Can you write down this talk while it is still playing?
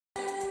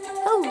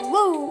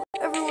Hello,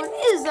 everyone.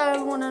 Is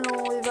that one and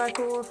only back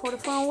to War for the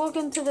Fun?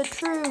 Welcome to the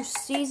true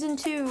Season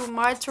 2,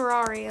 my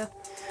Terraria.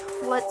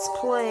 Let's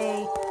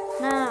play.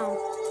 Now,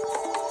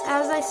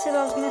 as I said,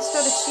 I was going to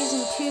start a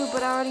Season 2,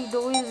 but I already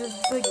deleted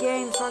the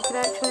game, so I could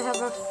actually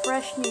have a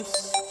fresh new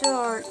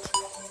start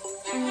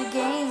in the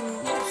game.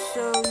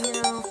 So,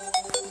 you know,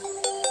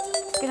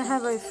 going to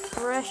have a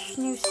fresh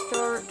new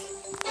start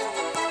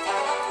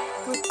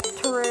with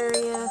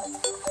Terraria.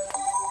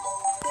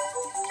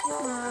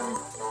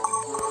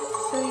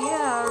 So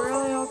yeah, I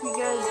really hope you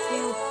guys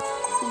do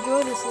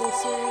enjoy this little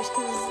series,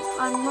 because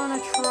I'm going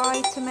to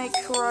try to make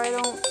sure I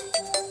don't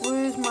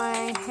lose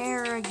my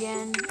hair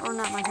again. Or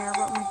not my hair,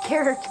 but my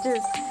character.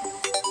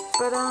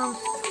 But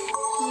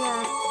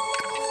yeah,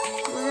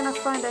 we're going to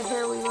find a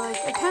hair we like.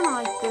 I kind of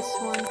like this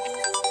one.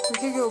 We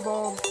could go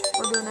bald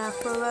or do an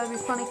afro, that'd be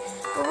funny.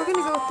 But we're going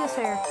to go with this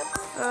hair.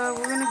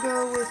 We're going to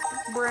go with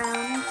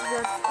brown, because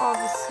that's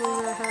obviously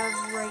what I have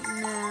right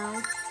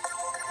now.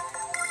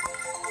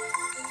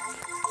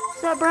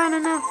 Is that brown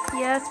enough?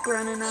 Yeah, it's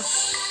brown enough.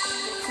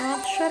 Now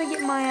let's try to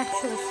get my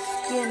actual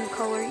skin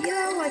color.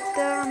 Yeah, I like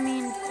that. I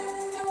mean,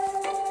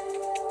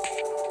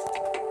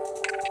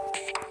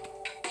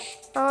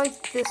 I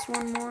like this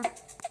one more.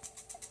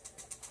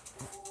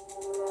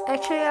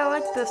 Actually, I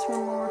like this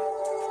one more.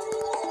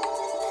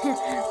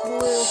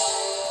 Blue.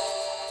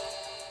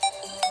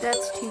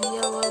 That's too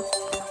yellow.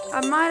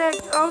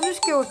 I'll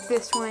just go with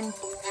this one.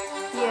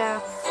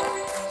 Yeah.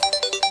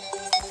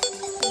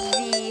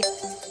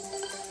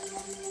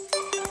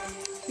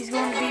 He's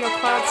going to be our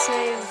cloud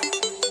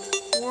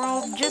save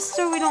world, just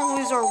so we don't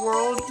lose our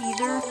world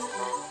either.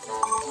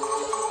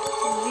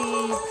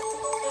 The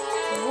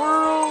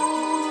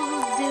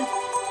world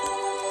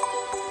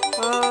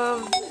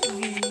of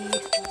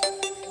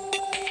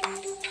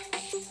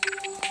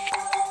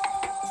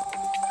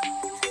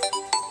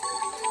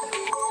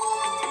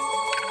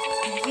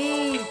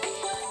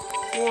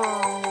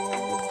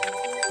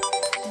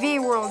V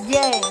world,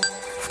 yay!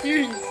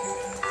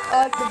 I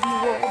like the V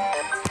world.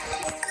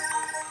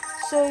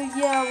 So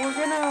yeah, we're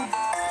gonna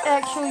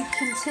actually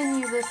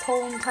continue this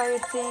whole entire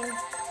thing,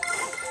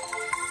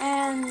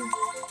 and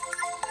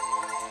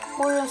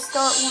we're gonna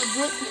start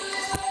legit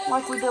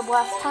like we did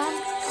last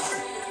time.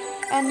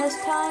 And this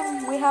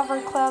time we have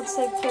our cloud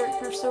save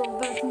character, so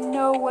there's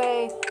no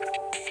way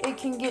it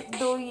can get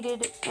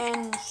deleted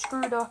and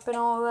screwed up and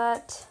all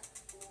that.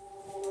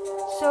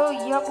 So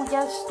yep, we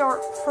gotta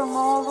start from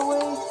all the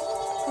way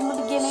from the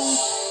beginning.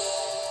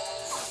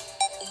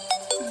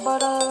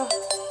 But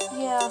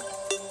yeah.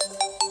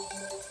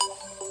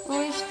 At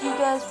least you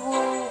guys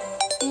will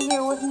be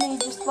here with me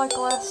just like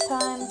last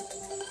time.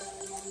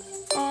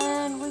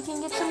 And we can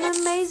get some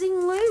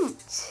amazing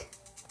loot.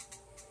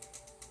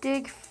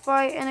 Dig,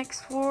 fight, and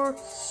explore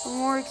a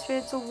more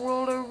expansive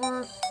world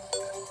over.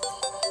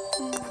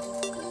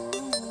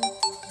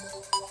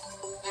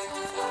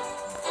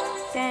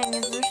 Dang,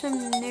 is there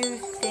some new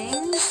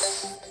things?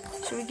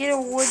 So we get a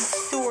wood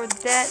sword,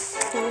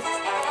 that's cool.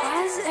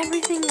 Why does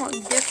everything look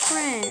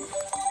different?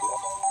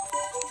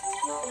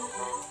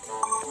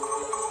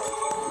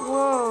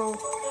 Whoa,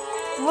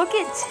 look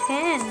at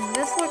 10.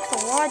 This looks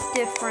a lot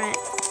different.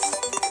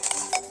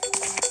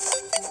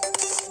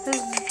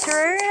 Does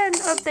Terraria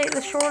update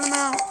the short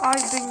amount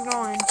I've been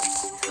gone?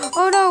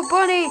 Oh no,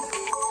 bunny!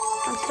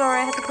 I'm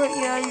sorry, I have to put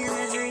you out of your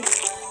misery.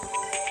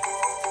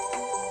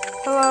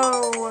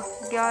 Hello,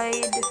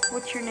 guide.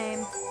 What's your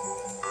name?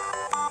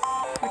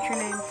 What's your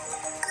name?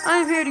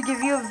 I'm here to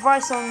give you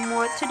advice on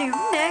what to do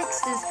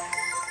next.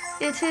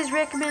 It is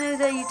recommended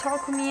that you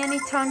talk with me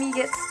anytime you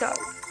get stuck.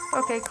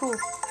 Okay, cool.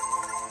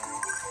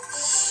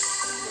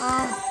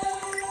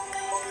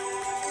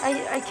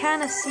 I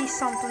kind of see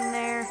something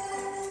there,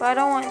 but I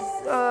don't want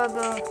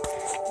the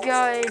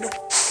guide to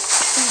get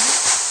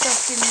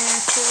stuck in there.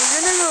 So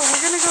we're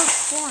gonna go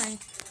exploring.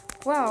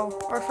 Wow,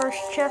 our first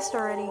chest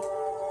already.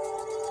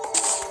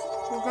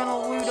 We're gonna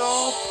loot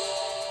all.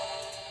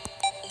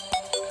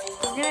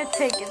 We're gonna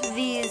take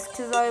these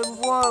because I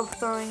love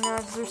throwing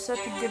knives. They're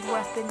such a good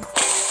weapon.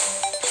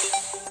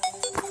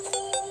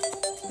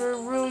 They're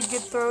really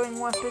good throwing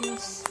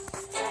weapons.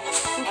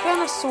 What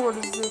kind of sword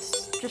is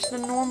this? Just a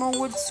normal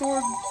wood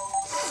sword?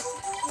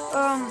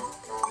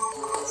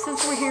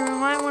 Since we're here, we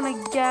might want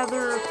to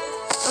gather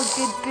a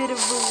good bit of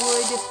the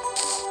wood.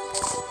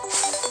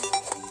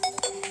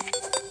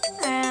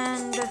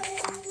 And,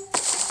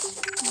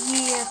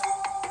 yeah.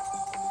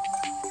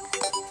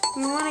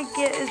 We want to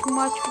get as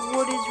much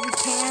wood as we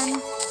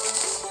can.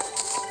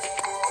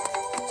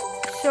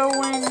 So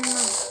when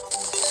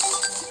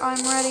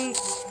I'm ready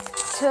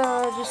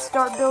to just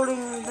start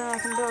building, then I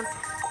can build.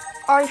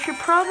 I should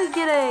probably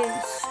get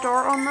a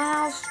start on the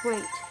house.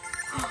 Wait.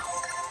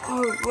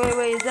 Oh,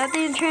 wait. Is that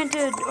the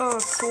enchanted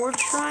sword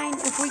shrine?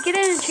 If we get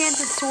an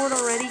enchanted sword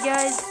already,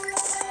 guys,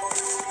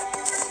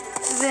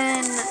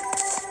 then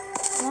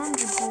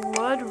orange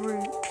blood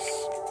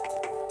roots.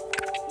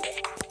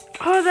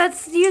 Oh,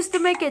 that's used to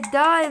make a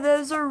dye.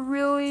 Those are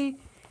really,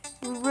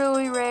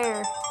 really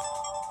rare.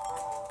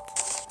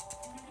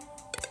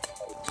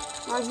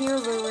 I hear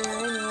they're rare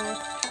anyway.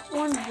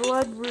 Orange blood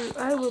bloodroot.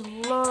 I would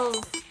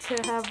love to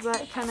have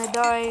that kind of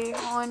dye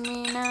on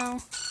me now.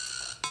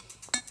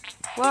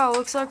 Wow,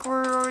 looks like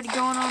we're already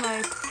going on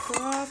a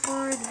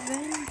proper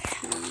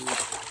adventure.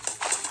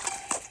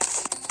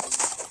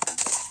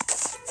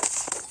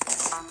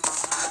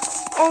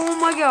 Oh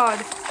my god.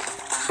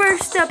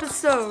 First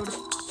episode.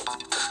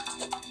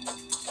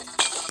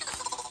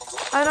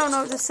 I don't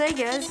know what to say,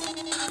 guys.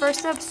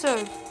 First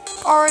episode.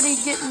 Already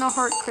getting a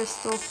heart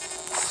crystal.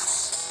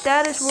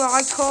 That is what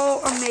I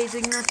call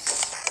amazingness.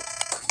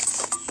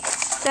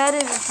 That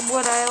is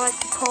what I like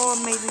to call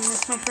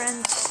amazingness, my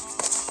friends.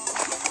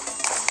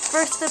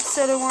 First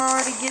episode and we're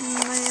already getting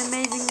the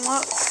amazing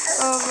luck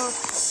of a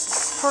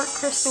heart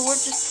crystal. What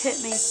just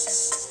hit me?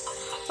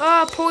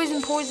 Ah,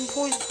 poison, poison,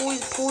 poison,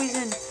 poison,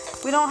 poison.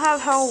 We don't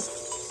have health.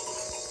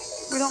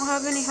 We don't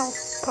have any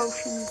health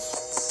potions.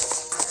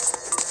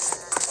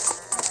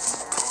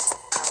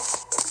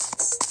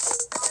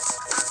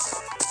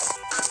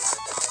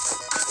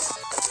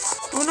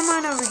 Wouldn't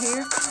mind over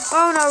here.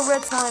 Oh no,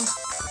 red slime.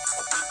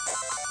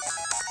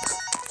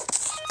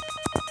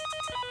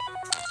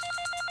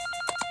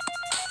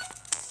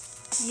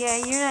 Yeah,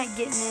 you're not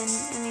getting in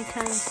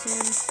anytime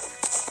soon.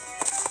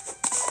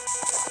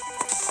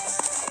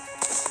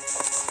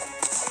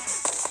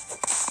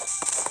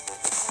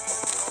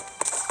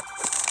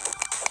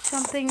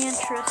 Something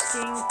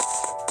interesting.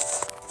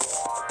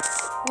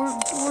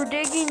 We're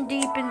digging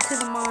deep into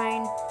the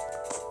mine.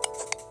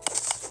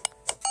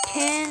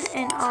 Tin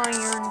and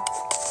iron.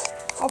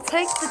 I'll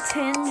take the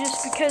tin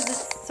just because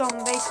it's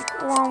some basic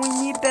ore. We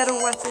need better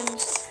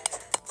weapons.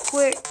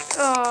 Quick,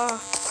 so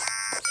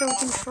we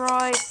can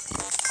try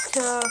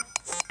to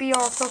be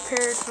all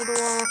prepared for the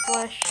wall of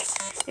flesh,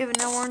 even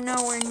though we're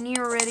nowhere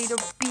near ready to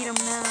beat them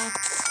now.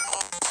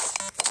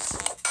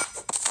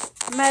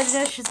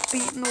 Imagine us just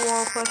beating the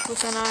wall of flesh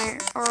with an iron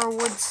or a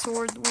wood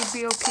sword. We'd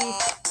be OP.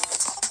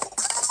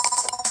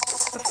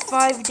 A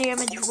 5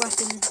 damage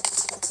weapon.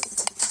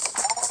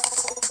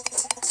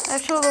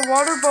 Actually, the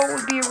water bolt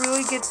would be a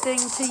really good thing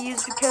to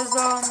use because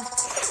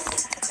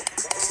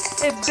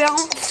it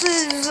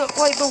bounces,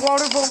 like the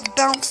water bolt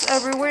bounce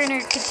everywhere, and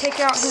it could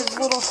take out his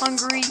little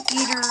hungry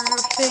eater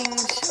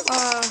things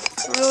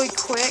really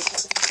quick.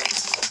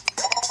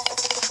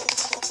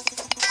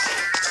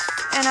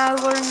 And I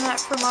learned that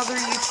from other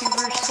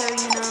YouTubers, so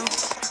you know,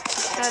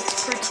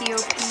 that's pretty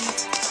OP.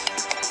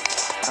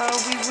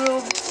 We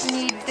will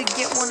need to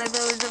get one of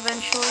those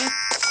eventually.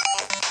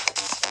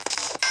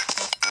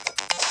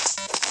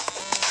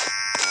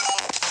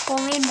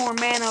 We'll need more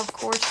mana, of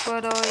course,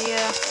 but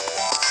yeah.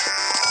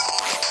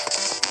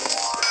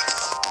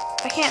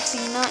 I can't see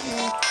nothing.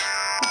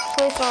 Let's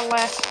place our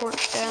last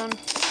torch down.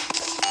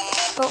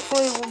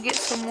 Hopefully we'll get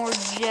some more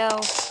gel.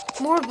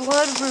 More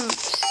blood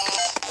roots.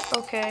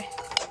 Okay.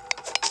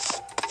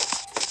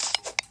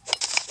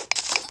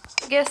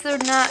 I guess they're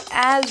not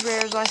as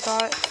rare as I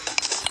thought.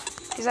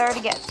 Because I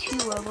already got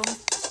 2 of them.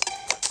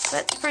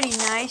 That's pretty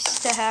nice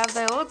to have.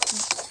 They look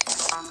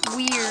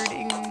weird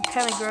and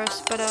kind of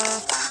gross, but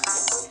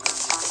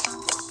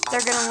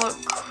they're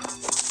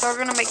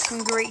gonna make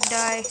some great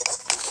dye.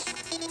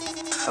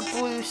 A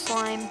blue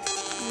slime.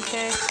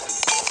 Okay. I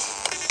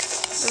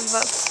was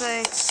about to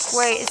say.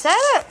 Wait, is that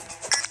a...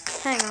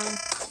 Hang on.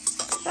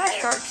 Is that a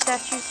shark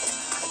statue?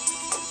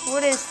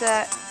 What is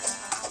that?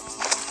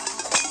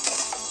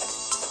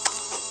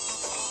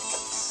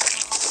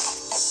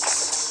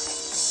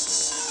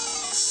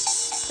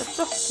 That's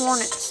a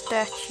hornet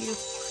statue.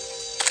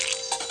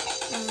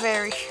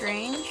 Very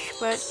strange,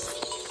 but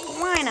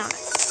why not?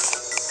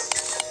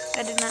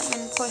 I did not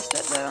mean to place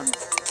that down.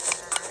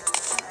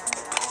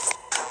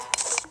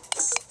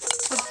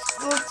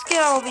 Let's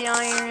get all the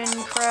iron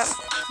and crap.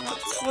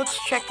 Let's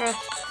check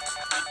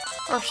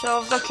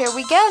ourselves. Okay,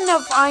 we got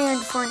enough iron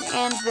for an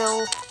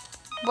anvil,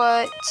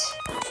 but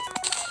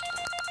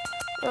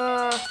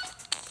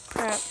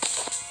crap.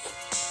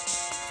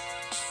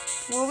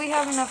 Will we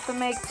have enough to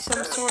make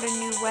some sort of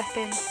new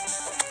weapon?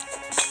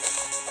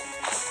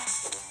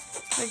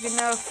 Like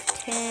enough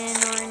tin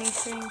or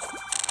anything?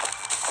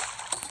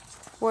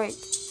 Wait,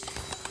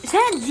 is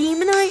that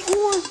demonite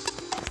ore?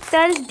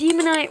 That is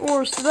demonite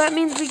ore, so that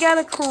means we got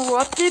a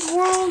corrupted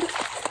world?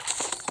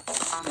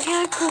 We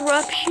got a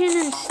corruption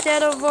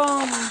instead of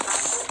a,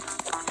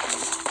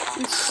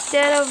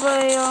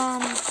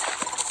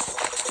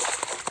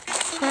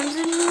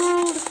 crimson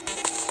world?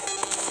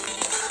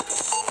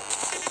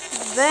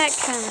 That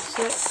kind of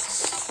sucks.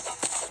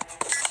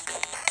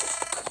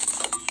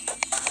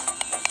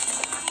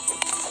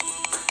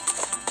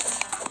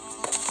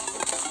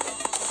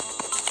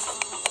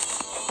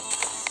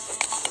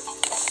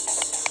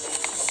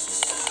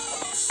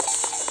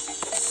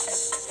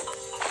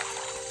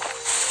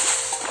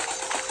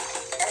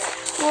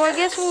 Well, I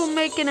guess we'll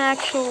make an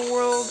actual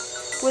world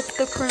with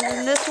the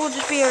crimson. This will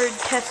just be our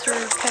tester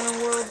kind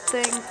of world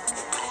thing.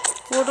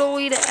 We'll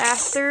delete it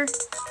after,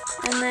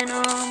 and then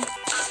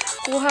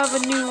we'll have a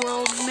new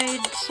world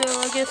made. So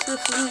I guess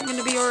this isn't going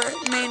to be our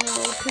main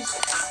world, because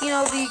you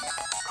know the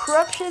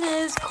corruption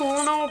is cool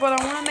and all, but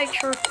I want to make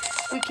sure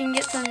we can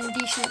get some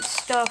decent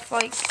stuff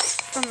like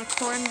from the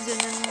crimson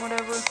and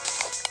whatever.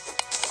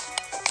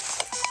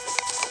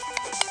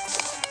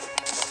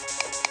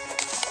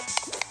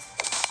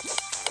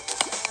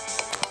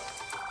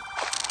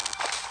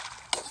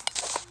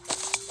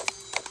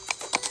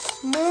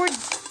 More.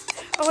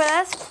 Oh, wait,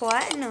 that's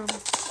platinum.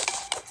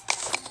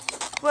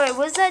 Wait,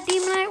 was that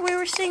demonite we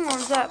were seeing, or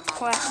was that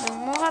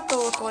platinum? We'll have to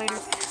look later.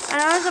 I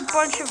know there's a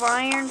bunch of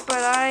iron,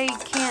 but I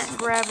can't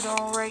grab it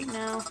all right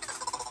now.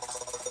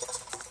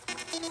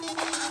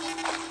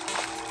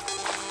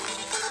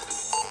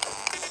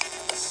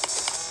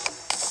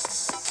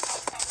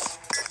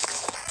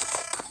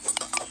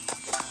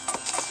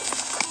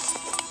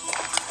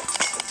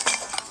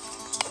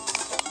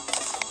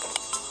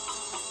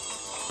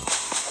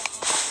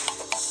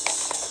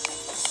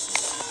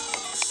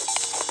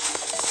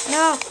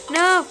 No,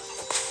 no!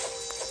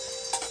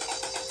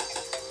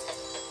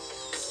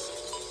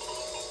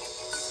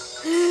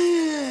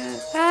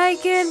 I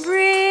can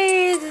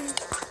breathe!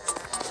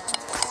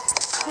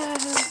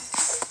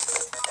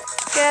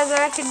 Guys,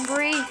 I can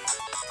breathe.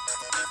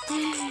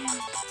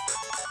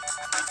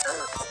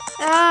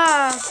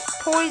 Ah,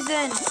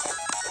 poison.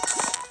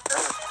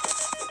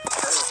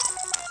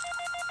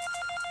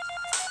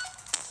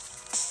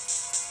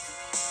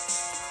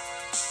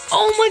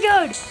 Oh my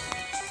god!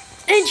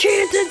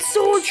 Enchanted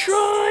sword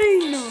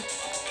shrine!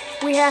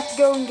 We have to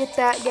go and get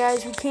that,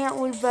 guys. We can't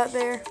leave that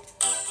there.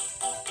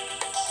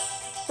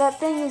 That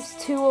thing is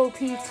too OP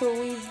to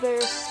leave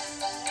there.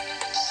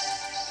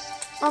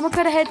 I'm gonna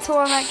cut ahead till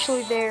I'm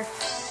actually there.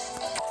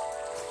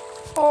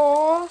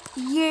 Oh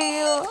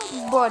yeah,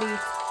 buddy.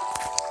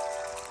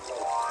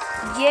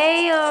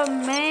 Yeah,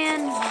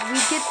 man. We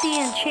get the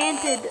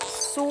enchanted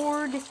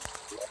sword.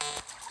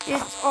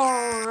 It's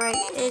alright.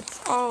 It's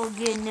all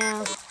good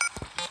now.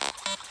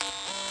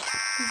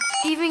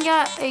 Even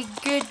got a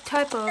good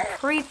type of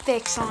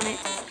prefix on it.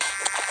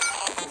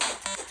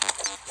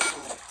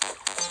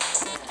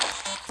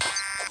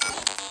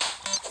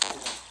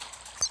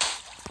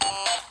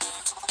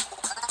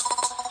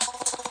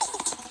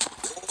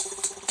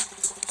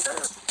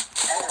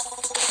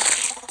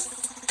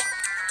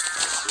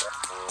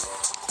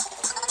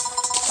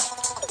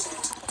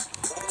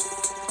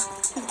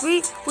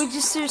 We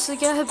just seriously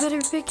got a better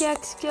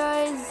pickaxe,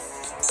 guys.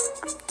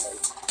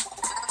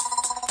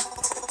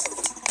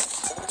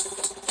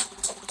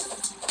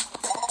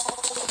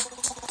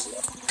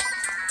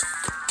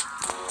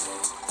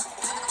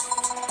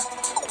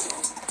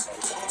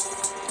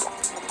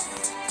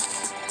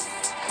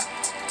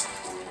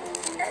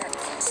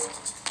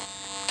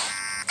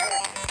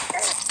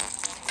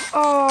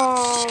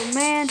 Oh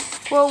man,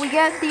 well we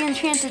got the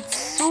enchanted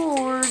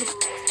sword.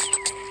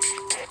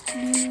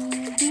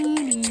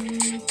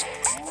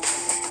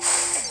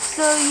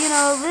 So, you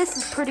know, this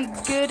is pretty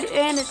good,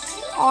 and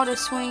it's auto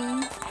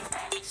swing.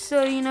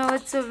 So, you know,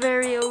 it's a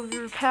very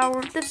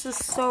overpowered. This is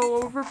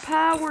so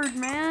overpowered,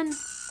 man.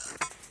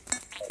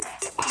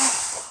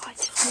 Oh, I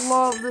just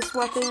love this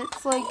weapon.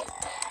 It's like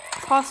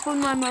possibly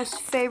my most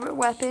favorite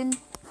weapon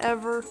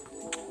ever.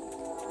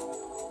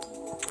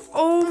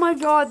 Oh my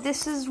god,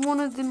 this is one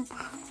of the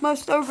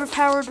most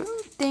overpowered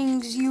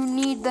things you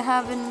need to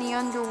have in the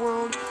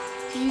underworld.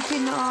 You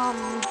can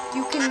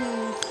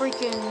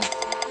freaking,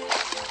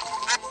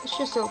 it's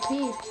just OP.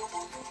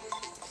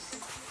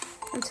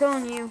 I'm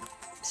telling you.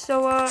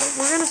 So, we're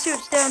gonna see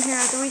what's down here.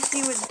 After we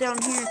see what's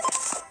down here,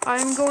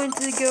 I'm going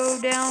to go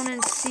down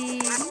and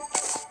see,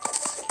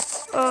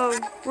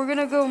 we're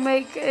gonna go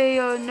make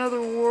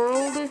another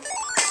world. And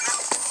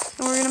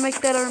we're gonna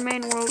make that our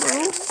main world.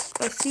 Oh,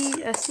 I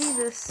see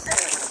this.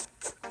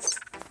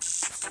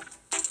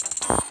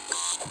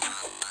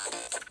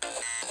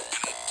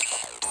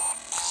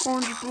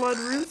 Orange blood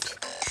root.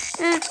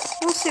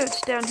 We'll see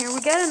what's down here.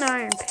 We got an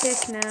iron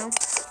pick now.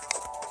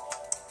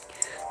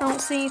 I don't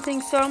see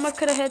anything, so I'm gonna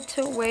cut ahead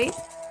to wait.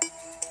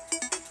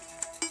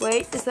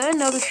 Wait, is that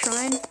another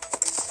shrine?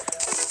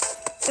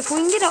 If we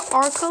can get an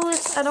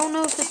Arculus, I don't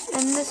know if it's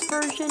in this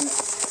version,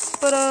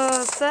 but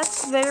if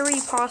that's very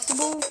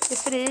possible,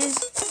 if it is,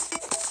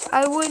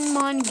 I wouldn't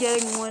mind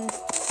getting one.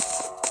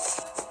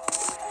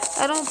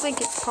 I don't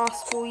think it's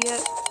possible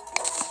yet.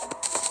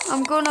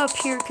 I'm going up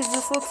here because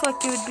this looks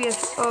like it would be a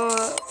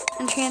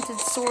enchanted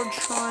sword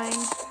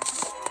shrine.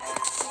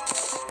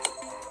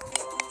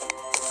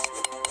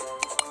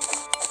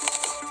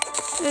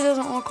 It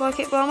doesn't look like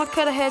it, but I'm gonna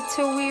cut ahead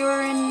till we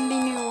are in the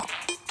new.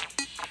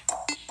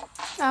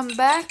 I'm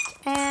back,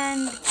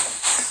 and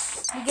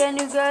we got a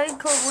new guy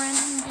called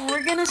Ren.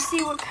 We're gonna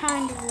see what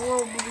kind of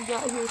world we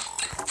got here.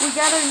 We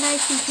got our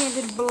nice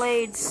enchanted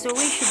blades, so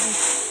we should be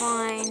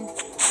fine.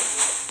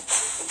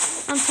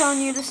 I'm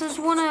telling you, this is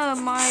one of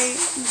my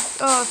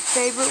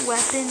favorite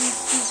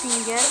weapons you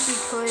can get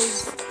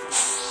because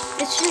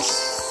it's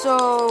just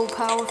so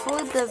powerful.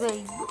 It does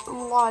a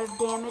lot of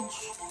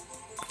damage.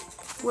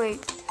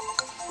 Wait.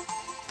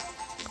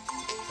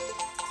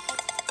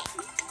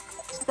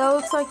 That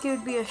looks like it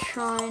would be a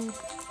shrine,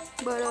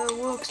 but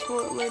we'll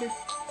explore it later.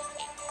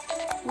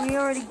 We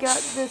already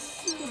got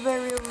this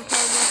very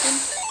overpowered weapon.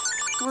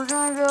 We're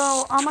gonna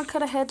go, I'm gonna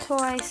cut ahead till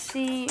I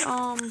see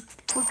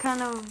what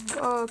kind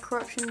of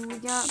corruption we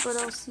got, but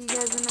I'll see you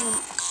guys in a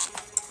minute.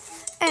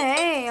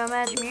 Hey, I'm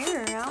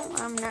Ashmir.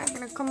 I'm not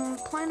gonna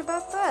complain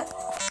about that.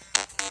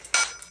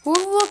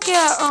 We'll look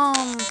at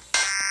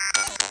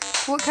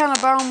what kind of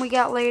biome we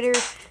got later,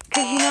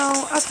 cause you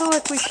know I feel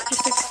like we should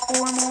just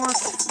explore more.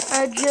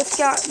 I just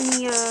got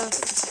me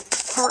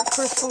heart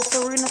crystal,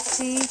 so we're gonna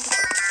see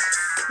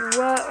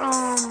what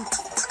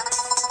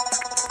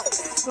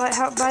like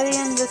how by the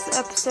end of this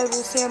episode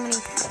we'll see how many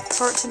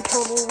hearts in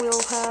total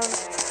we'll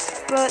have.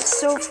 But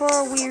so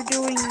far we are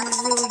doing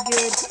really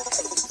good.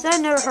 Is that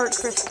another heart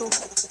crystal?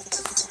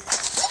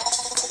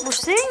 We're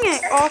seeing an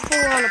awful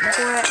lot of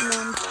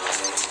platinum,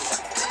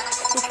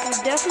 which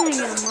we're definitely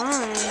gonna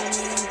mine.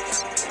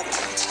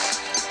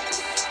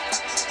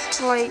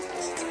 I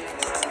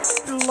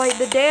mean, like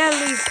the day I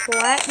leave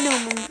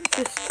platinum,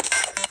 just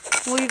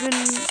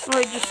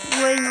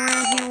laying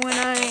around here when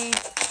I need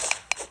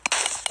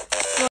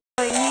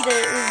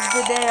it is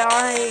the day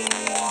I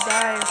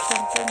die or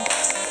something.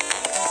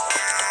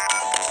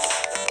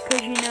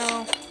 Cause you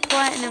know,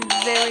 platinum's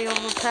very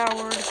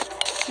overpowered.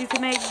 You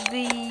can make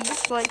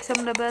some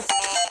of the best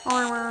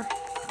armor,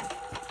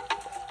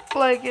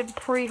 like in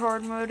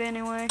pre-hard mode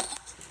anyway.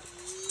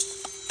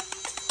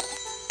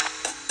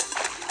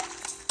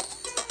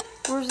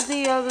 Where's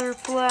the other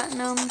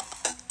platinum?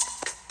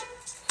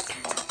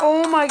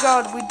 Oh my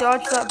god, we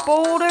dodged that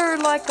boulder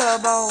like a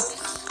boss.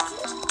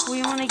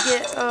 We want to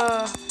get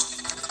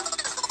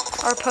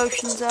our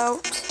potions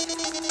out.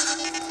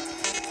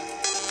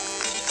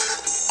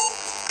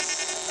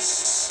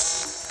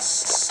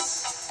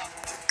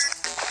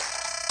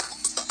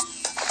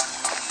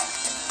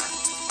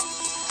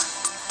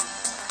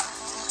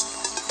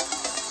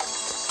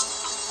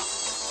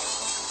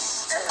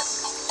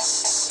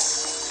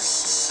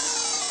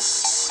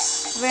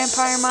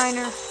 Vampire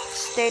miner,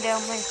 stay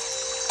down there.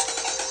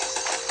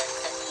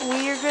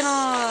 We are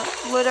gonna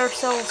let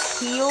ourselves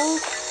heal.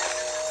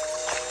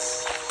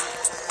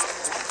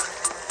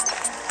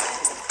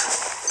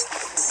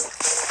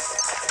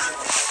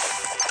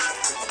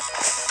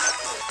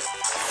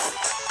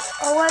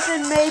 Our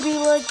weapon may be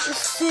like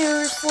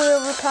seriously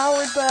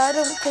overpowered, but I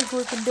don't think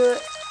we can do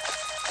it.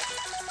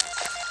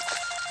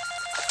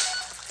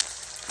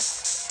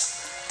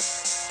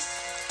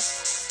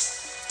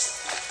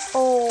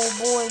 Oh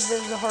boy,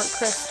 there's a heart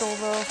crystal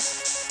though.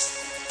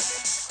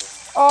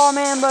 Oh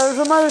man, but there's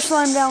a mother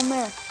slime down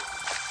there.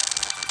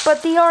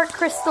 But the heart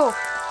crystal.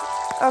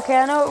 Okay,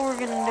 I know what we're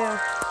gonna do.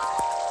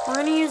 We're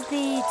gonna use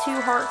the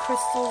 2 heart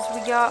crystals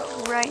we got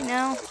right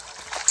now.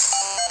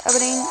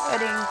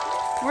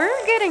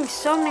 We're getting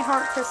so many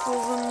heart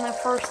crystals in the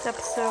first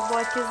episode.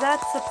 Like, is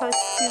that supposed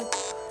to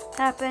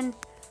happen?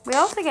 We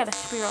also got a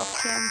spear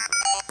off cam.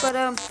 But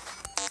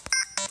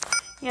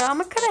yeah, I'm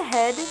gonna cut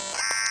ahead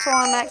so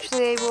I'm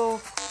actually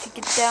able to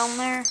get down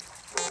there.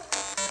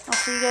 I'll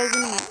see you guys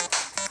in a minute.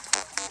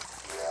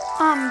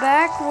 I'm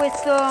back with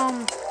 2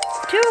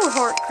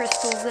 heart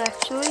crystals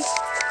actually.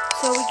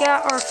 So we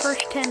got our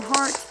first 10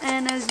 hearts,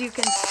 and as you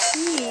can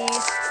see,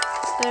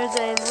 there's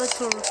a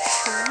little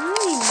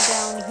shrine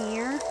down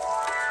here.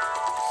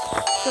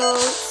 So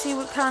let's see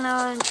what kind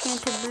of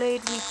enchanted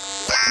blade we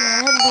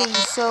can.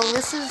 So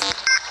this is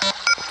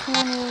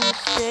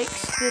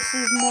 26. This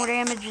is more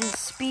damage and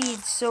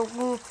speed. So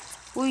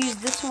we'll use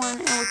this one,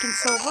 and we can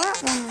sell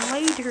that one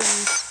later.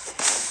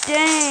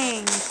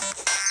 Dang,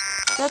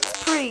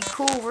 that's pretty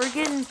cool. We're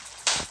getting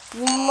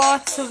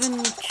lots of well,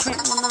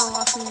 not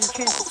lots of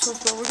enchanted tools,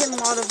 but we're getting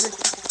a lot of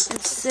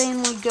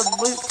insanely good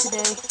loot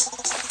today.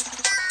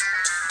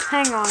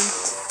 Hang on.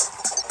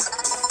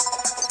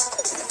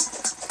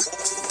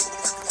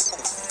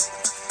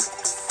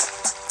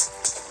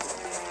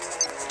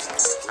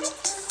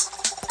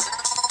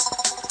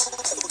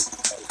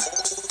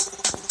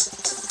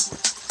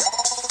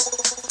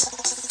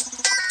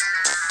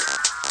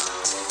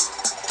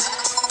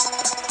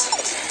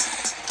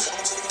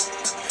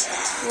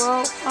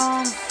 Well,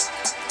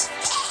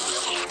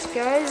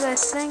 guys, I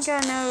think I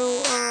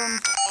know,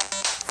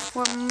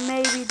 what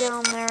may be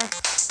down there.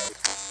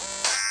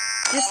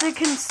 Just to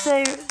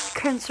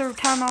conserve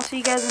time, I'll see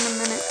you guys in a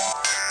minute.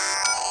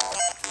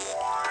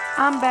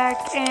 I'm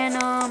back, and,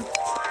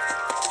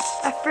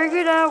 I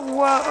figured out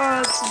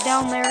what's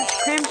down there.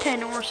 It's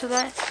crimson ore, so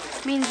that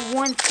means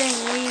one thing.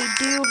 We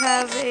do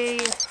have a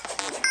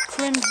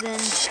crimson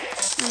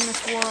in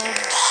this world.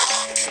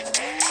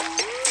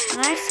 And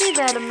I see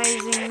that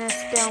amazingness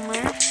down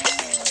there.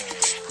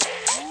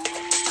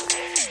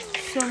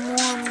 Some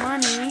more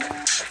money.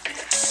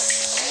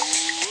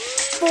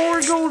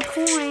 4 gold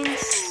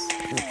coins.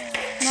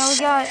 Now we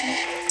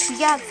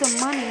got some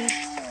money.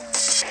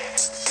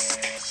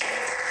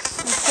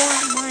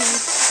 Important money.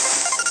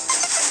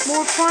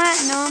 More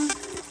platinum.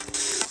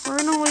 We're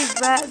gonna leave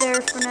that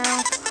there for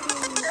now.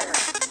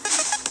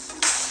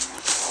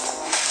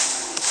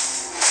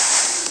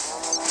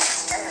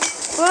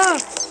 Whoa!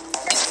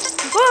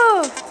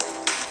 Whoa!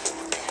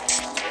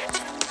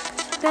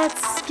 That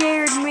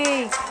scared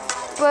me.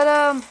 But,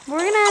 we're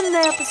gonna end the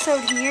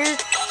episode here.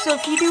 So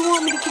if you do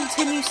want me to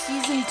continue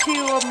Season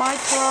 2 of my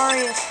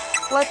Terraria,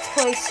 Let's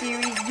Play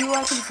series. Do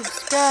like and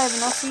subscribe,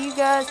 and I'll see you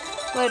guys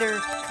later.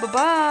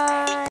 Bye-bye.